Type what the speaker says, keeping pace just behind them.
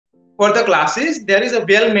for the classes, there is a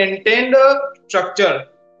well-maintained structure.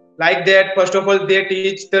 Like that, first of all, they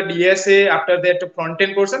teach the DSA, after that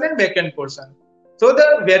front-end portion and back-end portion. So the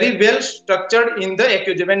very well structured in the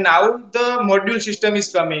AccioJob, and now the module system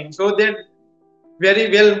is coming. So that very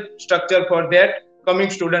well structured for that coming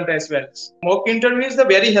student as well. Mock interview is the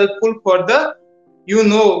very helpful for the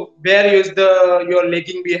where is the you're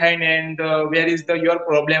lagging behind and where is the your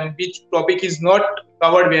problem, which topic is not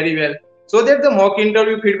covered very well. So that the mock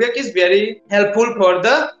interview feedback is very helpful for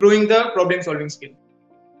the improving the problem solving skill.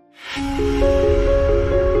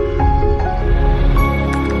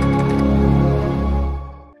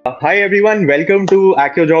 Hi everyone, welcome to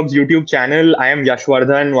AccioJob's YouTube channel. I am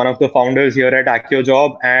Yashwardhan, one of the founders here at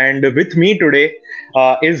AccioJob, and with me today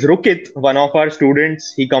is Rukit, one of our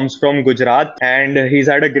students. He comes from Gujrat and he's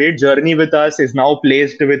had a great journey with us. Is now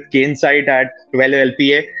placed with Gainsight at 12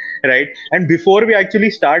 LPA, right? And before we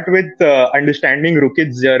actually start with understanding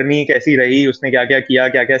Rukit's journey, कैसी रही, उसने क्या क्या किया,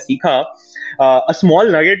 क्या क्या सीखा, a small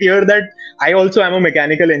nugget here that I also am a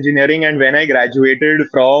mechanical engineering, and when I graduated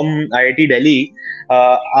from IIT Delhi,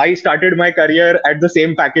 I started my career at the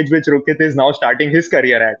same package which Rukit is now starting his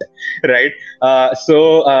career at, right?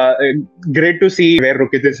 So great to see where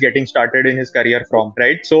Rukit is getting started in his career from,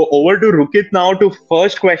 right? So over to Rukit now. To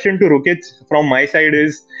first question to Rukit from my side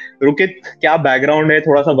is, Rukit, क्या background है,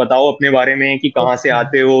 थोड़ा सा बताओ अपने बारे में कि कहाँ से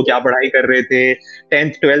आते हो, क्या पढ़ाई कर रहे थे,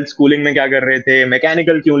 10th 12th स्कूलिंग में क्या कर रहे थे,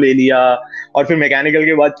 मैकेनिकल क्यों ले लिया, और फिर मैकेनिकल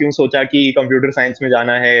के बाद क्यों सोचा कि कंप्यूटर साइंस में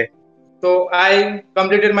जाना है? So I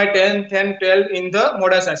completed my 10th and 12th in the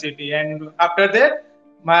Moda Society, and after that,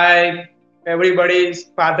 everybody's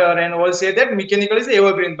father and all say that mechanical is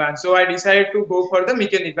evergreen branch. So I decided to go for the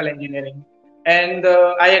mechanical engineering, and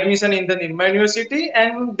I admission in the Nirma University,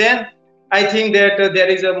 and then I think that there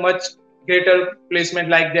is a much greater placement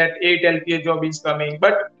like that 8 LPA job is coming,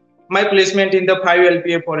 but my placement in the 5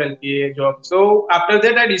 LPA, 4 LPA job. So after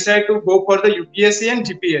that, I decided to go for the UPSC and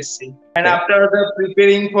GPSC. And after the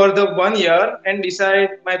preparing for the 1 year, and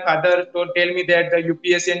my father to tell me that the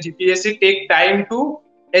UPSC and GPSC take time to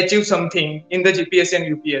achieve something in the GPSC and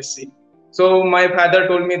UPSC. So my father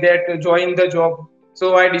told me that join the job.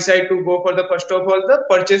 So I decided to go for the first of all the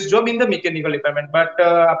purchase job in the mechanical department. But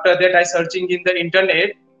after that, I searching in the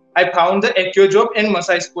internet, I found the AccioJob and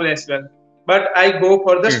Masai school as well. But I go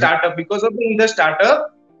for the startup because of in the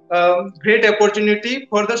startup, great opportunity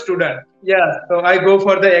for the student. Yeah, so I go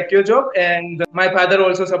for the AccioJob, and my father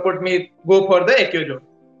also support me go for the AccioJob.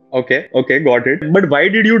 Okay, got it. But why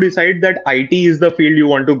did you decide that IT is the field you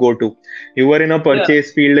want to go to? You were in a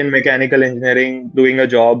purchase field in mechanical engineering doing a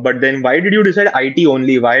job, but then why did you decide IT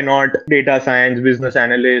only? Why not data science, business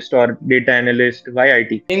analyst or data analyst? Why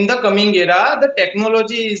IT? In the coming era, the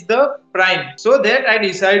technology is the prime. So that I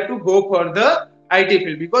decided to go for the IT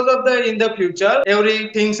field because of the in the future,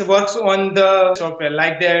 everything works on the software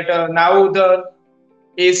like that. Now the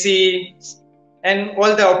AC and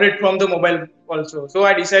all the operate from the mobile also. So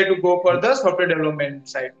I decided to go for the software development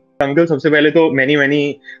side. Uncle, सबसे पहले तो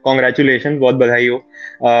many congratulations, बहुत बधाई हो.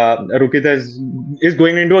 Rukit is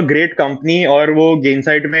going into a great company और वो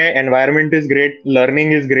Gainsight में environment is great,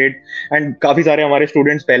 learning is great, and काफी सारे हमारे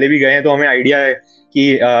students पहले भी गए हैं तो हमें idea है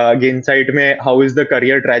कि Gainsight में how is the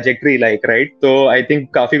career trajectory like, right? तो I think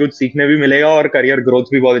काफी कुछ सीखने भी मिलेगा और career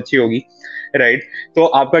growth भी बहुत अच्छी होगी, right? तो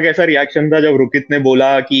आपका कैसा reaction था जब रुकित ने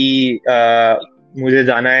बोला कि मुझे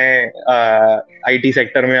जाना है IT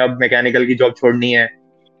सेक्टर में, अब मैकेनिकल की जॉब छोड़नी है?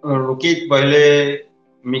 रुकित पहले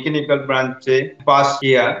मैकेनिकल ब्रांच से पास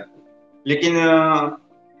किया, लेकिन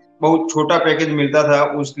बहुत छोटा पैकेज मिलता था,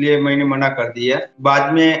 उसलिए मैंने मना कर दिया.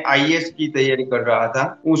 बाद में IAS की तैयारी कर रहा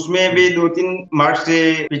था, उसमें भी 2-3 मार्क्स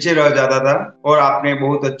से पीछे रह जाता था, और आपने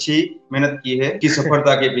बहुत अच्छी मेहनत की है कि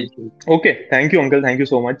सफलता के पीछे. Okay, thank you uncle, thank you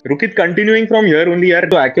so much. रुकित, continuing from here only यार,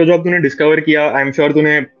 तो AccioJob तूने डिस्कवर किया, आई एम श्योर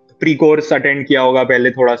तूने प्री कोर्स अटेंड किया होगा पहले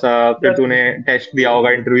थोड़ा सा, फिर तूने टेस्ट दिया होगा,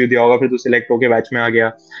 इंटरव्यू दिया होगा, फिर तू सिलेक्ट होके बैच में आ गया,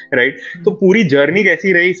 राइट? तो पूरी जर्नी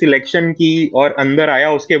कैसी रही सिलेक्शन की, और अंदर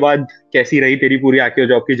आया उसके बाद कैसी रही तेरी पूरी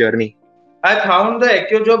AccioJob की journey? I found the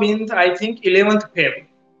AccioJob in I think 11th Feb,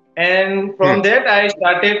 and from that I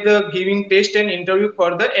started the giving test and interview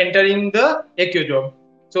for the entering the AccioJob.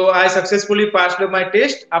 So I successfully passed my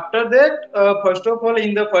test. After that, first of all,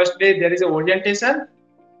 in the first day there is a orientation,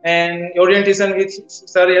 and orientation with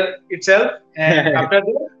sir itself, and after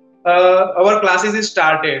that our classes is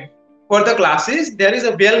started. For the classes, there is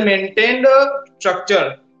a well maintained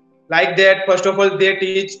structure like that. First of all, they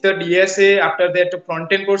teach the DSA, after that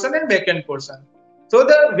front end portion and back end portion. So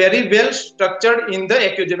the very well structured in the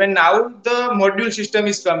AccioJob, and now the module system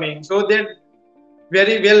is coming. So that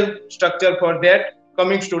very well structured for that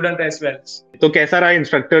coming student as well. तो कैसा रहा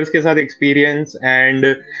instructors के साथ experience and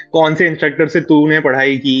कौन से instructor से तूने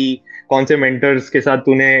पढ़ाई की, कौन से मेंटर्स के साथ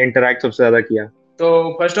तूने इंटरेक्ट सबसे ज्यादा किया? So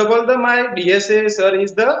first of all, my DSA sir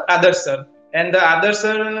is the Adarsh sir, and the Adarsh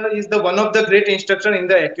sir is the one of the great instructor in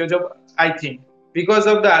the AccioJob, I think, because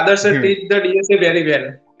of the Adarsh sir teach the DSA very well,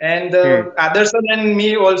 and Adarsh sir and me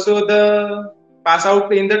also the pass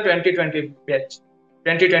out in the 2020 batch,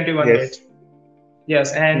 2021 batch.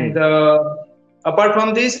 Yes, and apart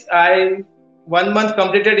from this, I 1 month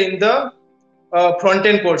completed in the front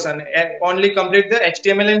end portion. Only complete the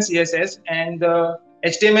HTML and CSS, and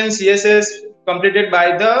HTML and CSS completed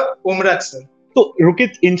by the Umrat sir. तो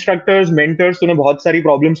रुकित, instructors, mentors, तूने बहुत सारी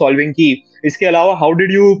problem solving की. इसके अलावा how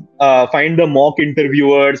did you find the mock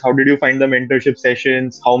interviewers, how did you find the mentorship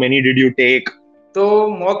sessions, how many did you take? तो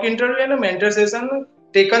mock interview and a mentor session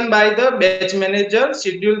taken by the batch manager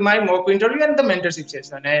scheduled my mock interview and the mentorship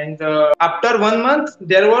session, and after 1 month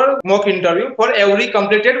there were mock interview for every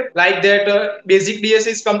completed, like that basic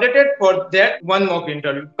DSA is completed, for that one mock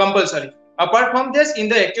interview compulsory. Apart from this, in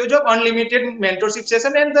the AccioJob, unlimited mentorship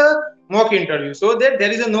session and the mock interview, so that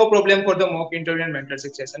there is no problem for the mock interview and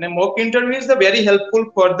mentorship session. And mock interview is the very helpful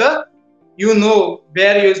for the, you know,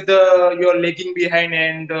 where is the you're lagging behind,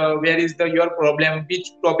 and where is the your problem, which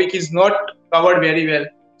topic is not covered very well,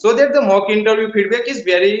 so that the mock interview feedback is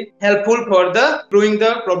very helpful for the growing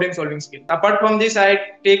the problem solving skill. Apart from this, I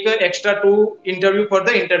take a extra 2 interview for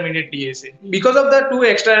the intermediate DSA. Because of the 2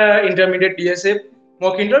 extra intermediate DSA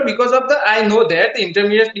mock interview, because of the, I know that the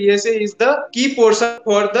intermediate DSA is the key portion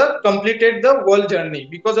for the completed the whole journey,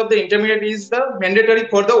 because of the intermediate is the mandatory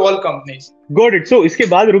for the all companies. Got it. So इसके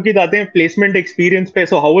बाद रुकित आते हैं placement experience पे.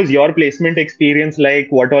 So how was your placement experience like?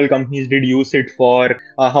 What all companies did you sit for?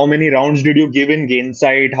 How many rounds did you give in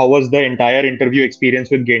Gainsight? How was the entire interview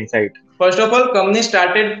experience with Gainsight? First of all, company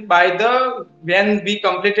started by the when we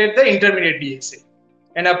completed the intermediate DSA,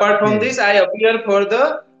 and apart from this, I appeared for the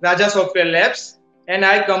Raja Software Labs, and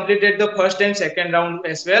I completed the first and second round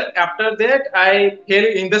as well. After that, I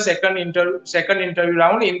failed in the second interview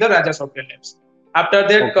round in the Raja Software Labs. After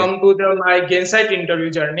that, come to the my Gainsight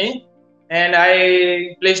interview journey, and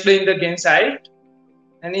I placed in the Gainsight.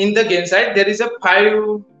 And in the Gainsight, there is a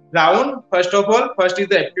 5 round. First of all, first is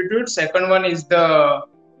the aptitude, second one is the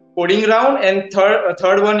coding round, and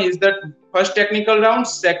third one is the first technical round,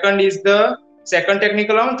 second is the second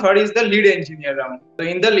technical round, third is the lead engineer round. So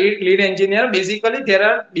in the lead engineer, basically there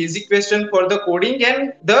are basic questions for the coding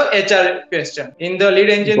and the HR question. In the lead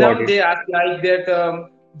engineer, they ask like that,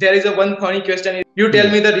 there is a one funny question, you tell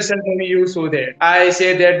me the recent movie you saw there. I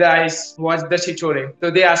say that I watched the Chichore.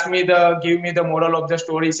 So they ask me give me the moral of the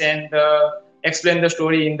stories and explain the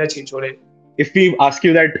story in the Chichore. If we ask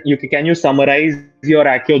you that, can you summarize your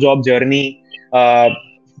AccioJob journey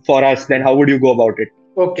for us, then how would you go about it?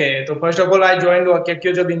 Okay, so first of all, I joined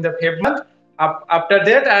AccioJob in the Feb month. After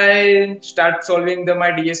that, I start solving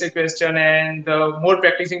my DSA question and more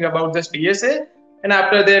practicing about this DSA. And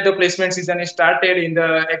after that, the placement season started in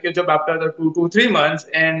the AccioJob after the 2 to 3 months,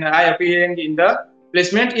 and I appeared in the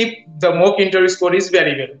placement if the mock interview score is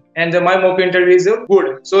very well, and my mock interview is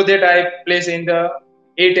good, so that I place in the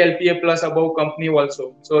 8 LPA plus above company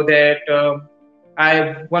also, so that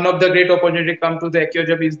one of the great opportunity come to the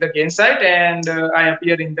AccioJob is the Gainsight, and I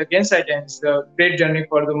appear in the Gainsight, and it's a great journey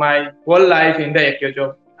for my whole life in the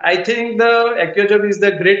AccioJob. I think the AccioJob is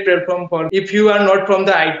the great platform for if you are not from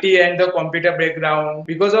the IT and the computer background,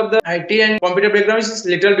 because of the IT and computer background is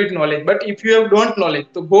little bit knowledge, but if you don't knowledge,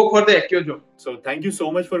 so go for the AccioJob. So thank you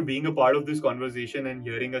so much for being a part of this conversation and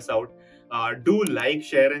hearing us out. Do like,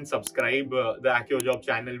 share and subscribe the AccioJob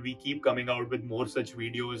channel. We keep coming out with more such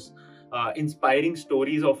videos, inspiring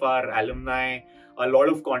stories of our alumni, a lot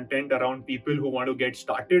of content around people who want to get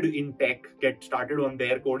started in tech, get started on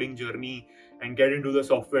their coding journey and get into the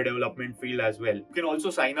software development field as well. You can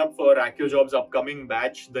also sign up for AccioJob's upcoming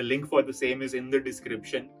batch. The link for the same is in the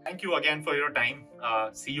description. Thank you again for your time.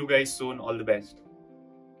 See you guys soon. All the best.